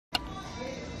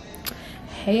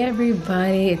Hey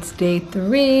everybody, it's day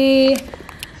 3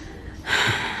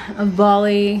 of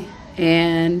Bali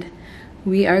and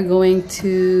we are going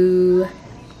to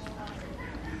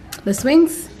the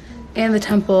swings and the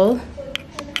temple,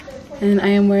 and I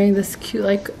am wearing this cute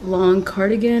like long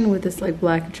cardigan with this like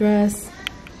black dress,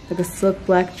 like a silk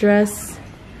black dress,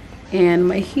 and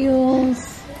my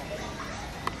heels.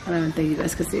 I don't even think you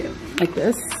guys can see it, like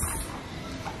this.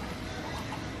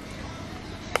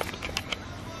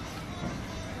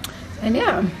 And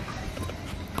yeah,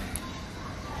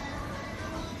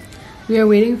 we are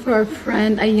waiting for our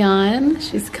friend Ayan.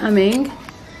 She's coming.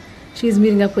 She's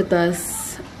meeting up with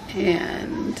us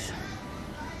and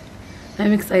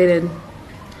I'm excited.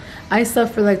 I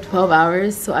slept for like 12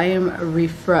 hours, so I am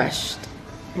refreshed.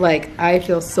 Like, I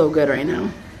feel so good right now.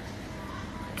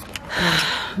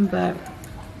 But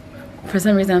for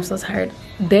some reason, I'm so tired.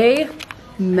 They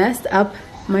messed up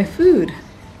my food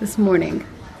this morning.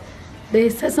 They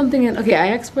said something in, okay, I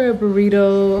asked for a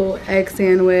burrito, egg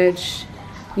sandwich,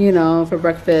 you know, for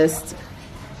breakfast.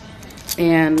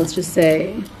 And let's just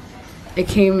say it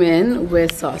came in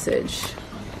with sausage.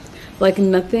 Like,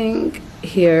 nothing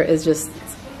here is just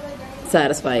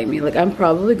satisfying me. Like, I'm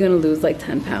probably gonna lose like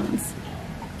 10 pounds.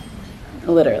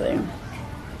 Literally.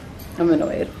 I'm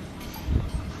annoyed.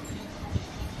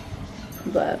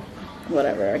 But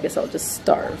whatever, I guess I'll just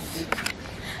starve.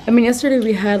 I mean, yesterday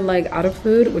we had like auto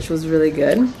food, which was really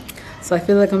good. So I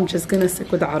feel like I'm just gonna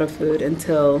stick with the auto food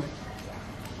until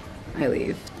I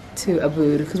leave to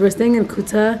Ubud, because we're staying in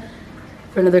Kuta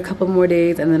for another couple more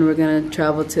days, and then we're gonna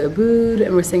travel to Ubud,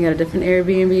 and we're staying at a different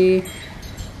Airbnb,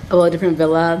 well, a different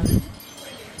villa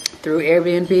through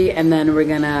Airbnb, and then we're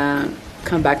gonna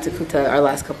come back to Kuta our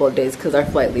last couple of days because our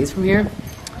flight leaves from here.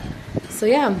 So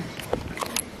yeah.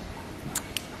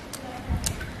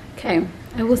 Okay,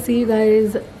 I will see you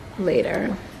guys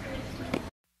later.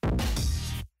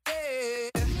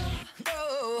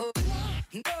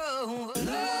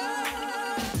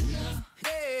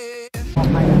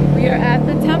 We are at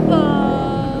the temple.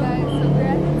 Guys, so we're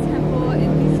at the temple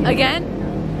in Again?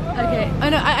 Okay. Oh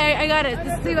no, I got it.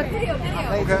 This is video.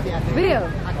 Video.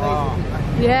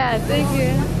 Yeah, thank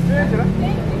you.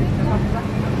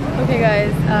 Okay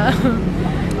guys,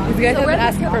 these guys have been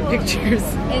asking for pictures.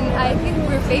 And I think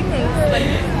we're famous. Like,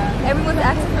 everyone's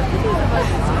asking for pictures of us.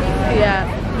 Yeah,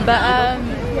 but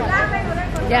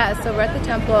yeah, so we're at the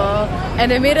temple and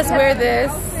they made us wear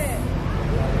this.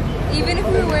 Even if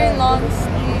we were wearing long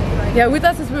sleeves. Yeah, we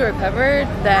thought since we were covered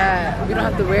that we don't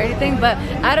have to wear anything, but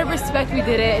out of respect we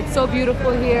did it. It's so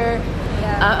beautiful here.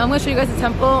 Yeah. I'm gonna show you guys the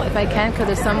temple if I can, because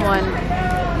there's someone.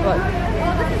 Look.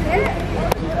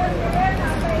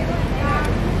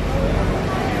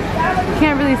 You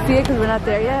can't really see it because we're not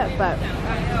there yet, but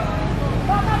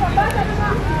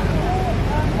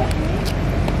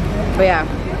yeah,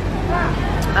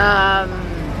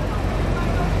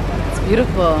 it's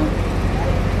beautiful.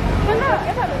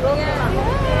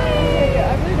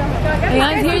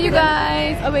 Ayan's here, you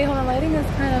guys. Oh wait, hold on. Lighting is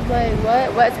kind of like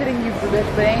what? What's hitting you,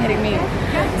 bitch? But it ain't hitting me.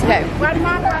 It's okay.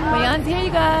 Ayan's here,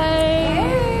 you guys.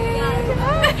 Hey.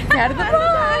 Out of the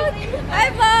vlog. Hi,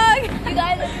 vlog. You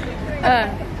guys.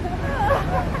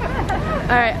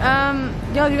 All right.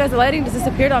 Yo, you guys, the lighting just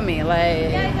disappeared on me.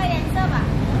 Like,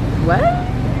 what?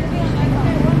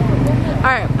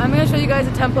 All right. I'm gonna show you guys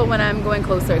the temple when I'm going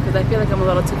closer because I feel like I'm a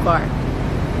little too far.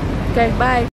 Okay.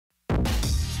 Bye.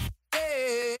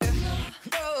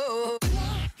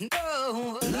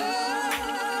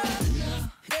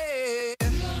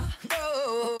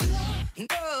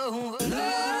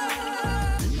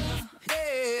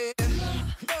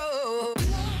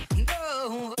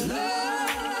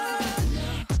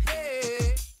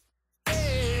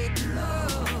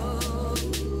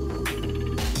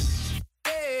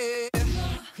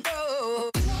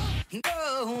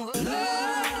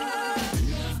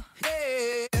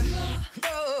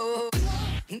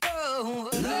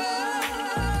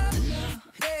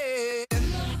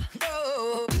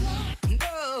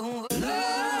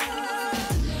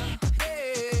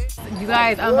 You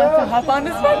guys, I'm about to hop on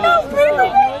this one now,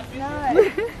 please.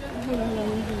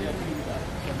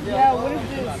 Yeah, what is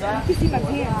this? You can see my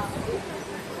pants.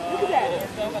 Look at that.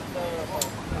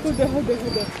 Hold on. Look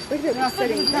at that. No,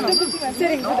 settings. No.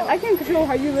 Settings. I can't control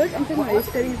how you look. I'm talking about your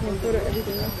settings and photo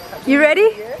everything. You ready?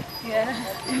 Yeah.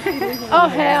 Oh,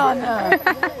 hell no.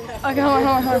 Okay, hold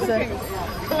on a second.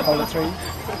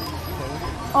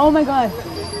 Oh my god.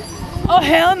 Oh,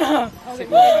 hell no.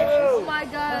 Oh my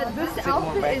god, this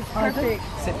outfit is perfect.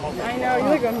 I know, you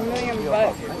look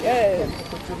 $1,000,000. Yes.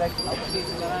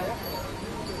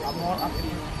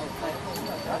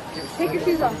 Take your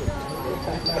shoes off.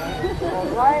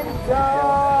 Right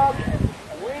job.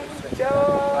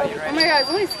 Oh my god, it's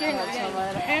only scaring me.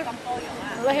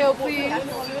 Leo, please.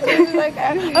 Like,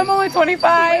 I'm only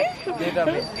 25.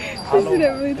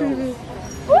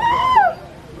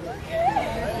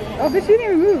 Oh, but she didn't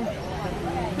even move.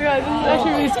 Yeah, this is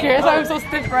actually really scary. That's why I'm so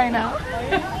stiff right now.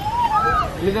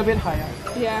 A little bit higher.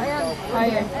 Yeah,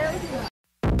 higher.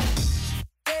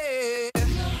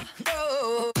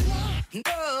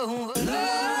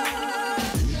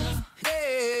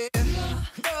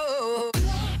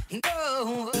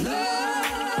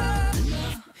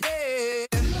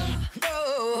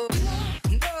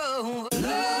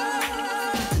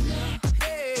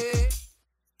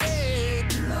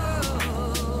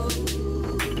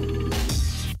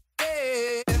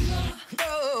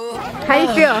 How you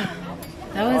feel?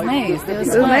 That was nice. It was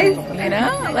It was fun, nice? you know?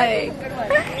 Like,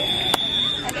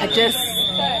 I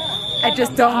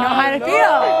just don't know how to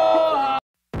feel.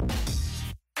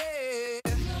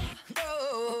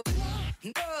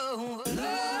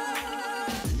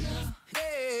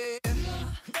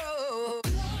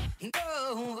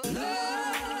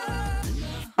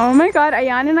 Oh my god,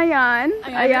 Ayan and Ayan.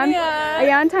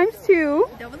 Ayan times 2.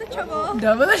 Double the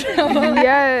trouble.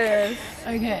 Yes.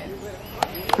 Okay.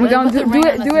 We're gonna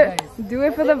Let it do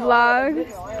it for the vlog. You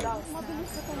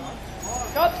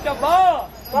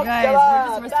guys, we're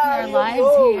just risking our lives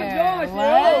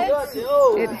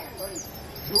here.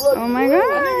 What? Oh my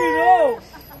god.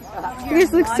 You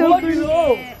guys look so pretty.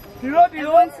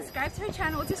 Everyone subscribe to her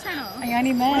channel. What's his channel?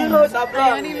 Ayani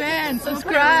Man,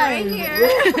 subscribe. Right here.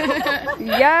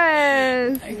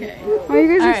 Yes. Okay. Oh, you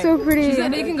guys are so pretty. She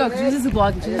said you can go because this is a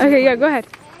vlog. Okay, yeah, go ahead.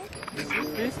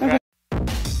 Okay.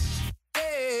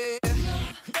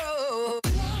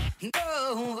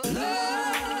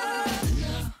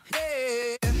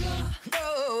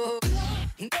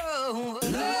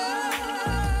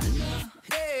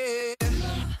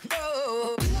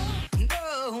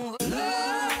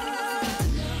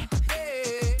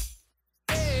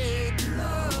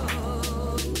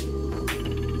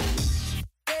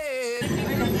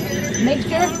 Make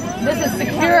sure this is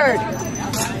secured.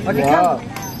 Okay, Wow.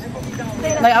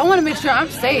 like I want to make sure I'm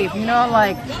safe. You know,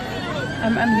 like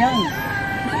I'm young.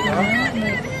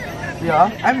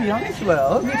 Yeah, I'm young as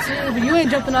well. Me too, but you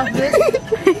ain't jumping off this.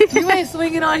 You ain't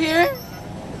swinging on here.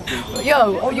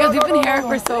 Yo, you guys, you've been here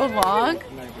for so long.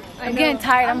 I'm getting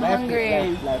tired. I'm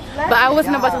hungry. But I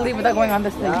wasn't about to leave without going on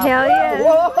this thing. Hell yeah.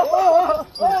 Oh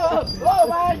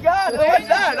my god, what's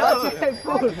that?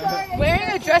 Wearing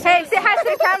a dress. Hey, say hi to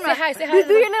the camera. Say hi. Say hi.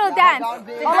 Do your little dance.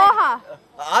 Aloha.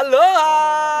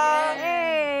 Aloha!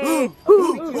 Hey.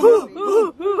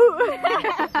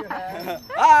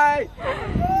 Hi!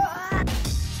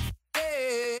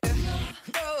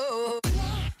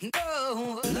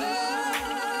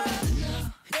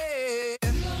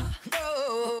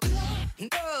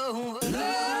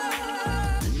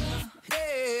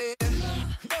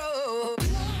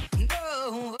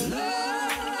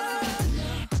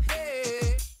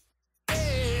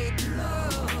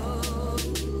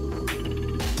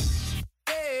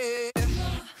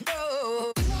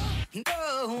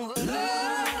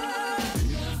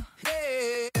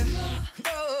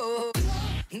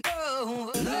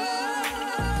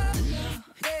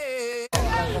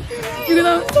 Because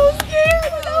I'm so scared.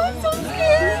 I'm so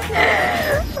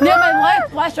scared. Yeah, my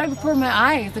life flashed right before my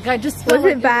eyes. Like I just felt Was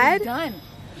like it bad? done.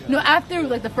 No, after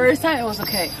like the first time it was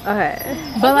okay. Okay.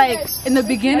 But like in the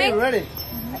beginning, Ready?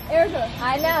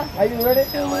 I know. Are you ready?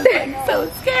 it was like so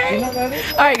scary. You're not ready?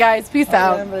 Alright guys, peace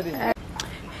out. I'm ready.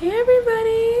 Hey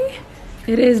everybody.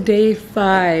 It is day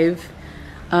 5.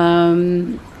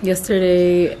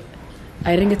 Yesterday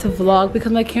I didn't get to vlog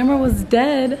because my camera was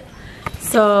dead.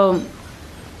 So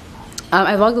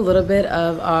I vlogged a little bit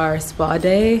of our spa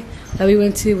day that we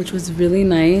went to, which was really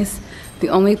nice. The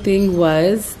only thing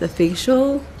was the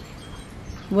facial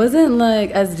wasn't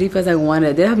like as deep as I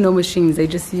wanted. They have no machines. They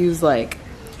just use like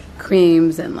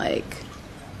creams and like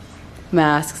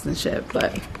masks and shit,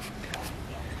 but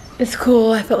it's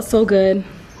cool. I felt so good.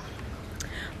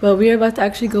 But we are about to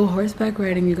actually go horseback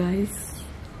riding, you guys,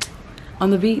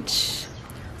 on the beach.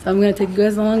 So I'm gonna take you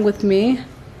guys along with me,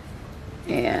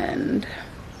 and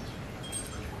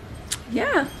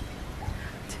yeah,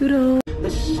 toodle.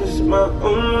 It's just my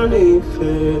only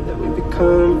fear that we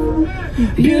become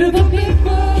Beautiful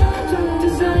people,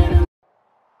 design.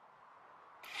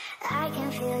 I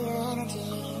can feel your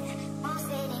energy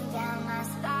pulsating down my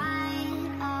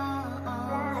spine. Oh,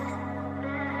 oh.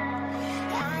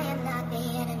 I am not the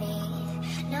enemy.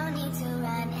 No need to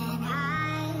run and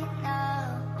hide. No,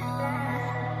 no.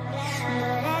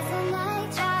 But as the night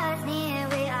draws near,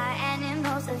 we are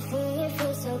animals of fear.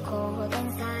 Feels so cold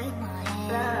inside my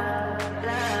head.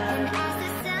 And as the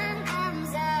sun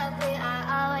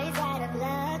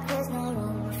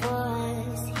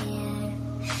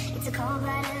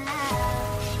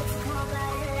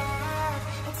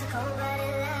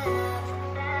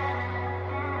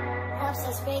helps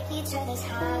us break each other's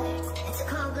hearts. It's a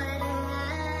cold-blooded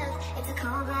love. It's a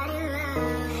cold-blooded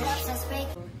love. It helps us break.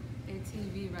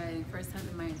 ATV riding, first time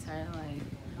in my entire life.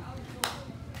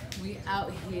 We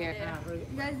out here.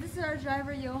 Guys, this is our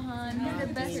driver, Johan. He's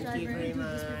the best driver. Thank you very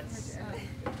much.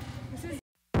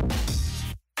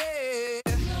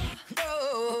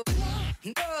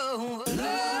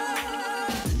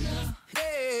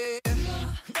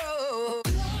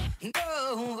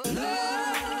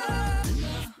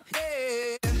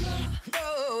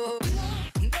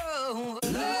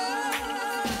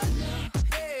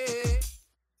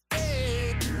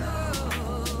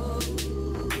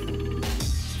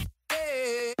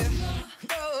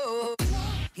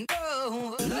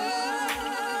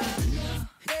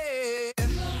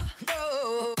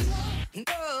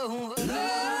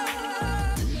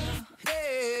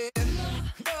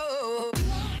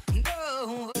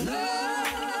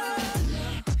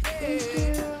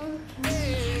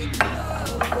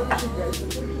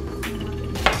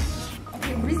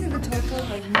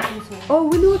 Oh,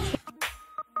 we know it's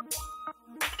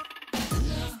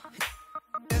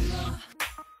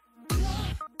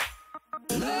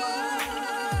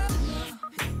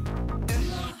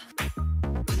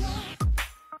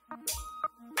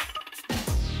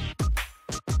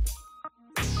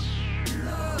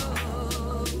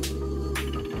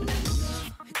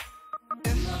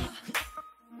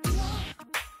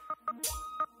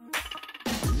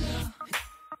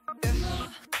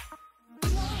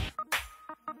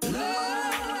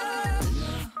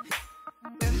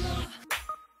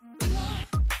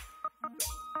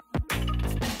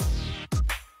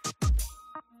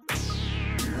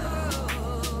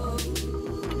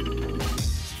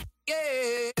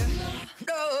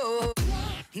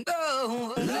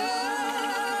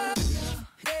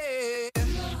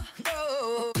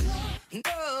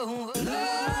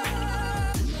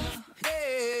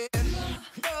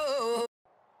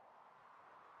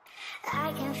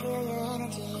I can feel your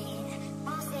energy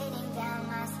pulsating down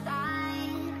my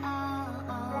spine. Oh,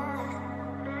 oh.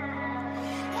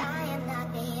 I am not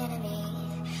the enemy.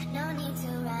 No need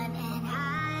to run and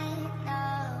hide. No,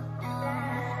 no.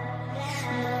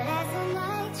 But as the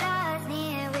night draws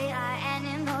near, we are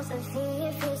animals of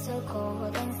fear. Feel so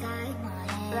cold inside my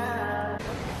head.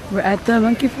 We're at the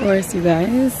monkey forest, you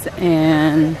guys,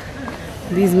 and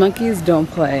these monkeys don't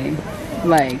play.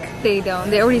 Like, They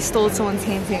don't. They already stole someone's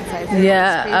hand sanitizer.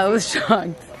 yeah, I was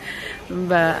shocked.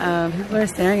 But people are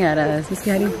staring at us.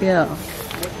 Misky, how do you feel?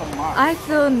 I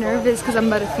feel nervous because I'm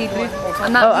about to feed one.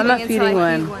 I'm not feeding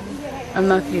one. I'm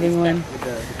not feeding one.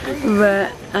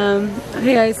 But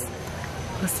hey guys,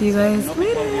 I'll see you guys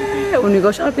later when we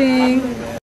go shopping.